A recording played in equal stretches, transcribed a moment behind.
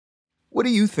What do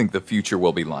you think the future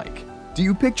will be like? Do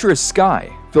you picture a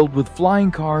sky filled with flying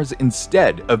cars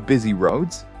instead of busy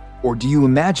roads? Or do you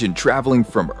imagine traveling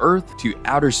from Earth to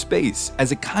outer space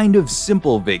as a kind of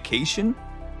simple vacation?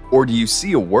 Or do you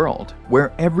see a world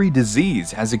where every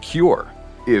disease has a cure?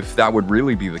 If that would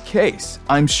really be the case,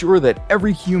 I'm sure that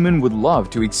every human would love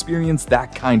to experience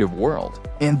that kind of world,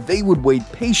 and they would wait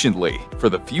patiently for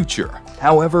the future.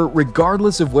 However,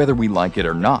 regardless of whether we like it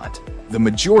or not, the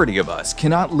majority of us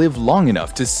cannot live long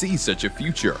enough to see such a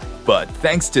future. But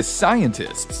thanks to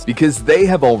scientists, because they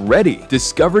have already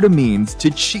discovered a means to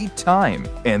cheat time,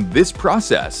 and this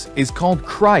process is called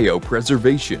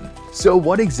cryopreservation. So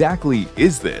what exactly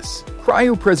is this?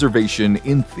 Cryopreservation,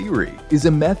 in theory, is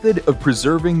a method of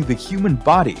preserving the human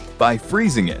body by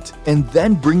freezing it and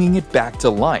then bringing it back to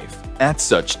life at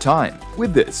such time.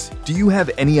 With this, do you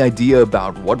have any idea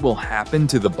about what will happen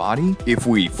to the body if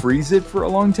we freeze it for a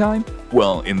long time?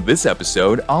 Well, in this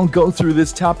episode, I'll go through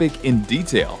this topic in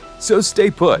detail, so stay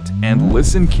put and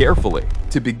listen carefully.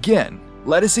 To begin,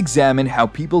 let us examine how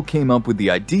people came up with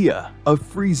the idea of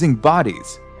freezing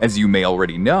bodies. As you may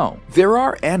already know, there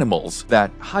are animals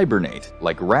that hibernate,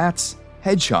 like rats,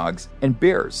 hedgehogs, and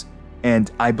bears.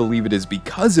 And I believe it is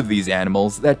because of these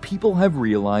animals that people have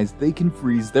realized they can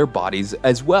freeze their bodies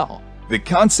as well. The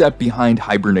concept behind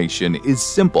hibernation is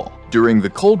simple. During the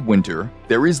cold winter,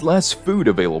 there is less food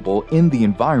available in the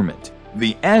environment.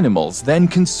 The animals then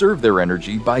conserve their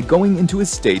energy by going into a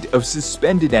state of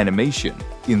suspended animation.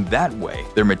 In that way,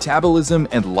 their metabolism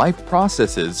and life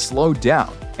processes slow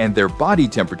down, and their body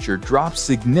temperature drops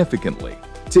significantly.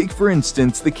 Take for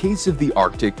instance the case of the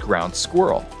Arctic ground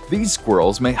squirrel. These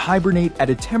squirrels may hibernate at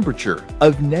a temperature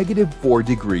of -4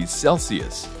 degrees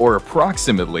Celsius, or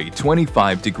approximately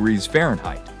 25 degrees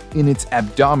Fahrenheit, in its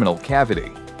abdominal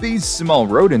cavity. These small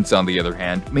rodents, on the other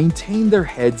hand, maintain their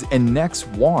heads and necks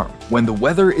warm. When the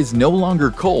weather is no longer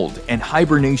cold and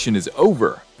hibernation is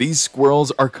over, these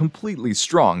squirrels are completely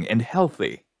strong and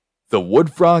healthy. The wood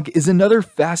frog is another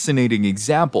fascinating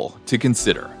example to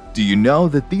consider. Do you know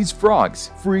that these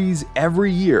frogs freeze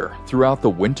every year throughout the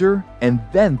winter and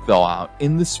then thaw out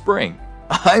in the spring?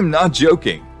 I'm not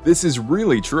joking. This is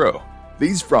really true.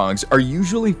 These frogs are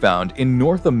usually found in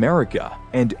North America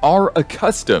and are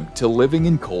accustomed to living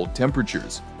in cold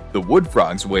temperatures. The wood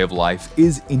frog's way of life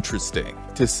is interesting,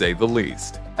 to say the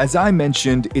least. As I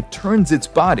mentioned, it turns its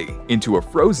body into a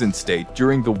frozen state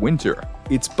during the winter.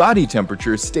 Its body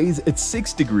temperature stays at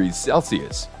 6 degrees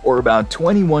Celsius, or about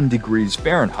 21 degrees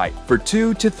Fahrenheit, for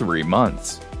 2 to 3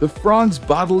 months. The frog's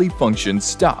bodily functions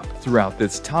stop throughout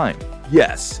this time.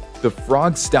 Yes, the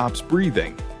frog stops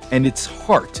breathing, and its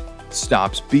heart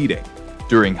stops beating.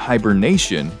 During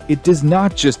hibernation, it does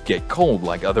not just get cold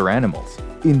like other animals.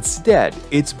 Instead,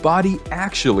 its body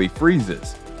actually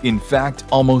freezes. In fact,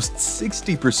 almost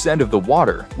 60% of the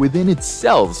water within its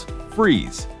cells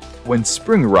freeze. When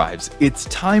spring arrives, it's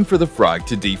time for the frog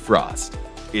to defrost.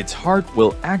 Its heart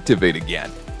will activate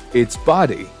again. Its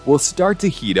body will start to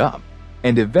heat up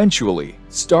and eventually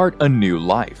start a new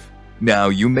life. Now,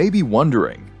 you may be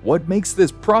wondering, what makes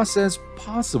this process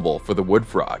possible for the wood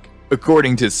frog?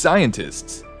 According to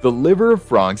scientists, the liver of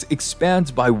frogs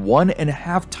expands by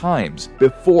 1.5 times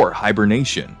before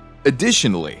hibernation.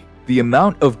 Additionally, the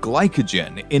amount of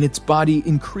glycogen in its body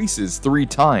increases 3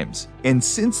 times, and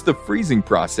since the freezing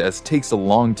process takes a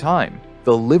long time,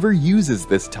 the liver uses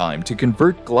this time to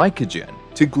convert glycogen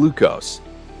to glucose.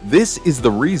 This is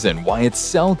the reason why its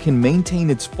cell can maintain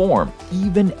its form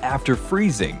even after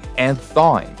freezing and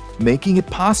thawing, making it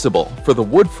possible for the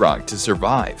wood frog to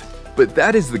survive. But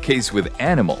that is the case with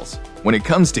animals. When it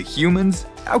comes to humans,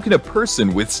 how can a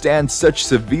person withstand such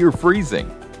severe freezing?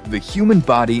 The human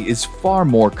body is far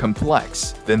more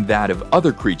complex than that of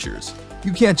other creatures.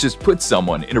 You can't just put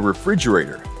someone in a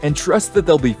refrigerator and trust that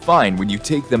they'll be fine when you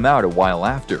take them out a while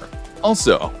after.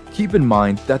 Also, keep in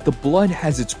mind that the blood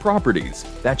has its properties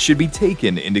that should be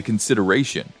taken into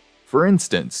consideration. For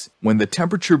instance, when the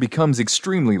temperature becomes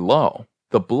extremely low,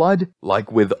 the blood,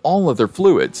 like with all other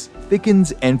fluids,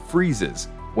 thickens and freezes.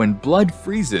 When blood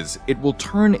freezes, it will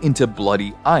turn into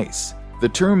bloody ice. The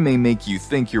term may make you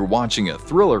think you're watching a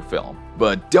thriller film,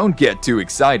 but don't get too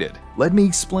excited. Let me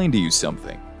explain to you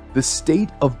something. The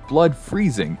state of blood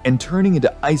freezing and turning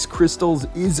into ice crystals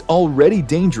is already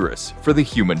dangerous for the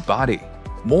human body.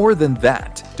 More than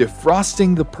that,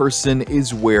 defrosting the person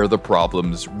is where the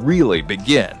problems really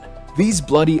begin. These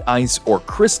bloody ice or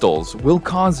crystals will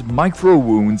cause micro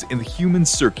wounds in the human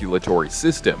circulatory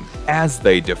system as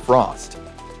they defrost.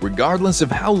 Regardless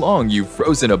of how long you've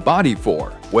frozen a body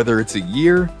for, whether it's a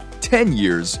year, 10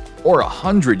 years, or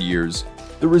 100 years,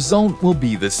 the result will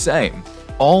be the same.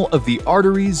 all of the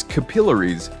arteries,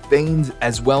 capillaries, veins,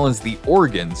 as well as the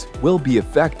organs will be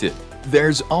affected.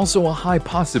 There's also a high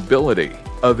possibility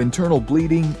of internal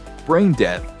bleeding, brain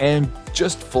death, and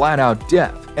just flat-out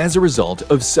death as a result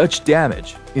of such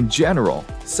damage. In general,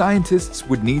 scientists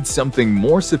would need something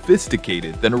more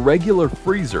sophisticated than a regular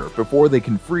freezer before they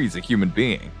can freeze a human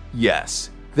being.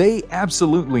 Yes, they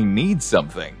absolutely need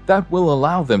something that will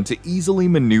allow them to easily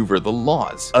maneuver the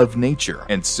laws of nature,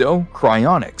 and so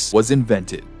cryonics was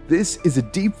invented. This is a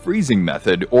deep freezing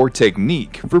method or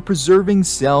technique for preserving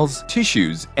cells,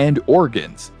 tissues, and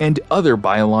organs, and other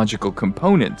biological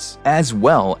components, as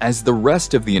well as the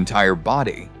rest of the entire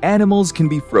body. Animals can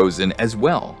be frozen as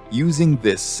well, using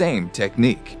this same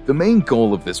technique. The main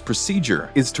goal of this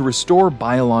procedure is to restore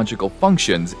biological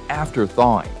functions after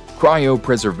thawing.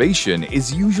 Cryopreservation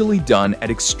is usually done at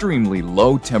extremely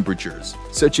low temperatures,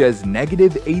 such as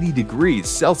 -80 degrees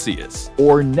Celsius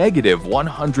or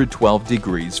 -112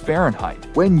 degrees Fahrenheit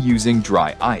when using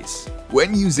dry ice.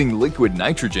 When using liquid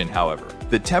nitrogen, however,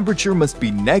 the temperature must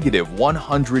be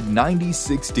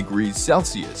 -196 degrees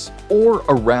Celsius or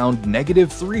around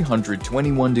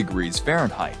 -321 degrees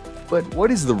Fahrenheit. But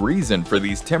what is the reason for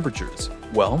these temperatures?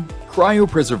 Well,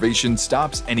 cryopreservation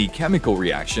stops any chemical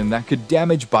reaction that could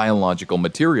damage biological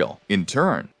material. In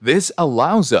turn, this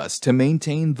allows us to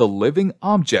maintain the living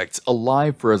objects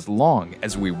alive for as long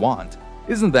as we want.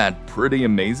 Isn't that pretty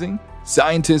amazing?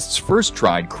 Scientists first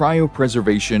tried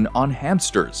cryopreservation on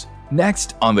hamsters,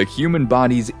 next on the human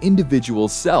body's individual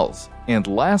cells, and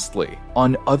lastly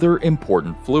on other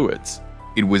important fluids.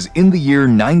 It was in the year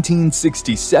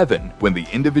 1967 when the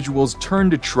individuals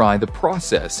turned to try the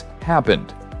process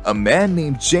happened. A man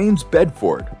named James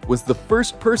Bedford was the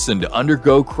first person to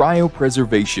undergo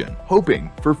cryopreservation,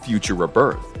 hoping for future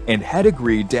rebirth, and had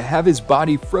agreed to have his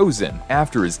body frozen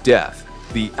after his death.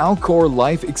 The Alcor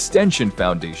Life Extension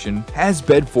Foundation has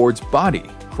Bedford's body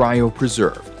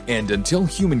cryopreserved. And until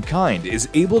humankind is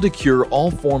able to cure all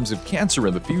forms of cancer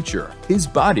in the future, his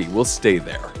body will stay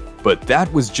there. But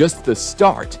that was just the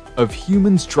start of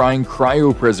humans trying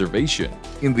cryopreservation.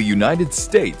 In the United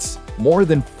States, more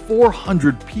than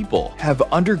 400 people have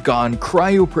undergone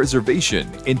cryopreservation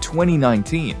in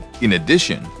 2019. In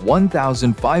addition,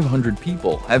 1,500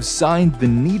 people have signed the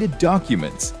needed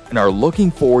documents and are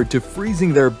looking forward to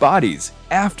freezing their bodies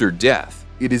after death.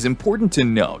 It is important to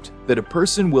note that a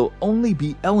person will only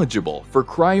be eligible for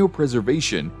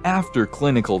cryopreservation after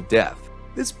clinical death.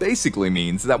 This basically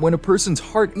means that when a person's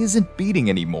heart isn't beating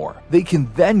anymore, they can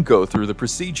then go through the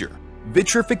procedure.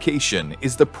 Vitrification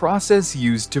is the process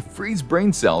used to freeze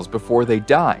brain cells before they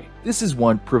die. This is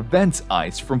what prevents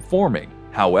ice from forming.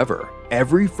 However,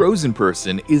 every frozen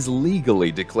person is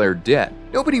legally declared dead.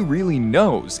 Nobody really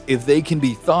knows if they can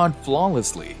be thawed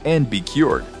flawlessly and be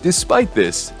cured. Despite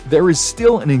this, there is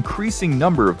still an increasing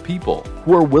number of people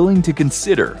who are willing to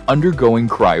consider undergoing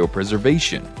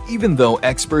cryopreservation, even though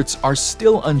experts are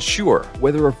still unsure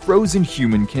whether a frozen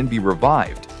human can be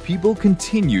revived. People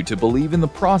continue to believe in the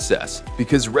process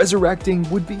because resurrecting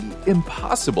would be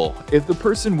impossible if the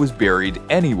person was buried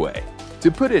anyway.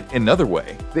 To put it another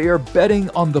way, they are betting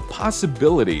on the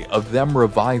possibility of them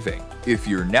reviving. If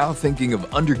you're now thinking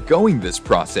of undergoing this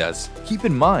process, keep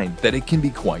in mind that it can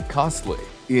be quite costly.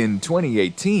 In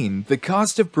 2018, the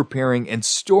cost of preparing and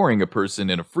storing a person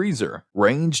in a freezer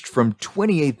ranged from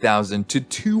 $28,000 to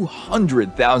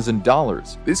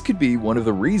 $200,000. This could be one of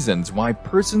the reasons why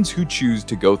persons who choose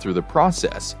to go through the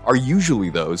process are usually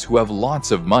those who have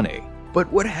lots of money.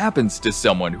 But what happens to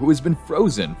someone who has been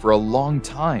frozen for a long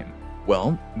time?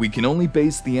 Well, we can only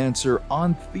base the answer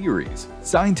on theories.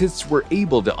 Scientists were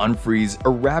able to unfreeze a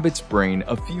rabbit's brain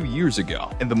a few years ago,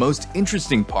 and the most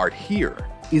interesting part here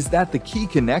is that the key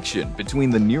connection between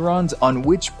the neurons on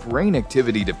which brain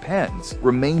activity depends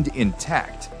remained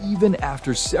intact even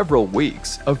after several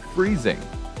weeks of freezing.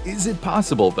 Is it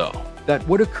possible, though, that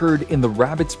what occurred in the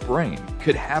rabbit's brain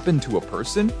could happen to a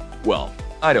person? Well,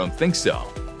 I don't think so.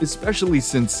 Especially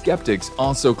since skeptics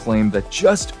also claim that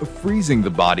just freezing the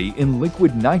body in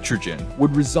liquid nitrogen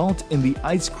would result in the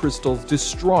ice crystals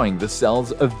destroying the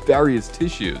cells of various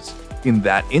tissues. In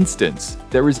that instance,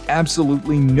 there is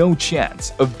absolutely no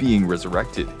chance of being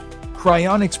resurrected.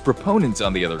 Cryonics proponents,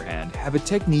 on the other hand, have a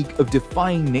technique of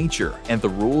defying nature and the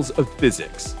rules of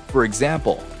physics. For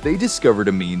example, they discovered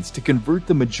a means to convert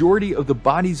the majority of the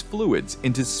body's fluids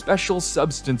into special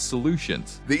substance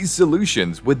solutions. These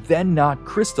solutions would then not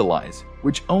crystallize,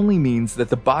 which only means that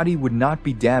the body would not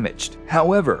be damaged.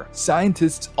 However,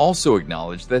 scientists also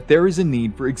acknowledge that there is a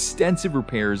need for extensive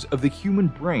repairs of the human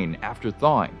brain after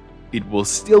thawing. it will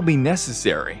still be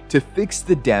necessary to fix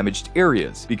the damaged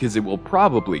areas because it will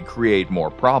probably create more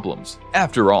problems.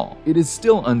 After all, it is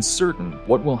still uncertain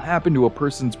what will happen to a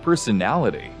person's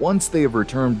personality once they have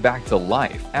returned back to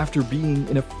life after being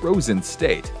in a frozen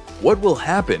state. What will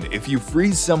happen if you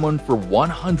freeze someone for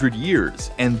 100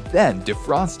 years and then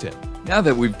defrost him? Now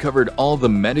that we've covered all the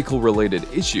medical-related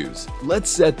issues, let's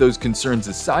set those concerns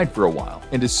aside for a while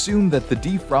and assume that the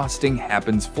defrosting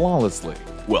happens flawlessly.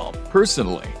 Well,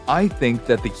 personally, I think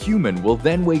that the human will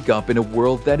then wake up in a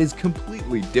world that is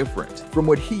completely different from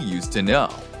what he used to know.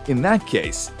 In that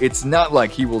case, it's not like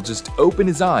he will just open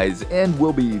his eyes and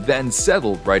will be then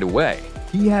settled right away.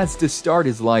 He has to start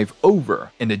his life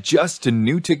over and adjust to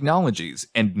new technologies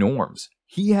and norms.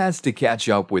 He has to catch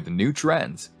up with new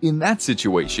trends. In that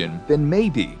situation, then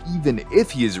maybe, even if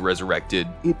he is resurrected,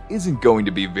 it isn't going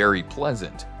to be very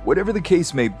pleasant. Whatever the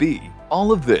case may be,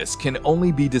 all of this can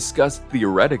only be discussed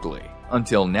theoretically.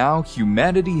 Until now,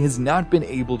 humanity has not been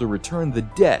able to return the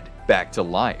dead back to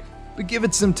life. But give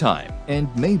it some time,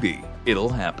 and maybe it'll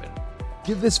happen.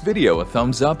 Give this video a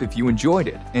thumbs up if you enjoyed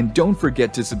it, and don't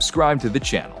forget to subscribe to the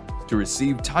channel. To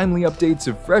receive timely updates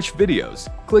of fresh videos,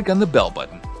 click on the bell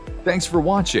button. Thanks for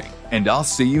watching, and I'll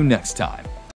see you next time.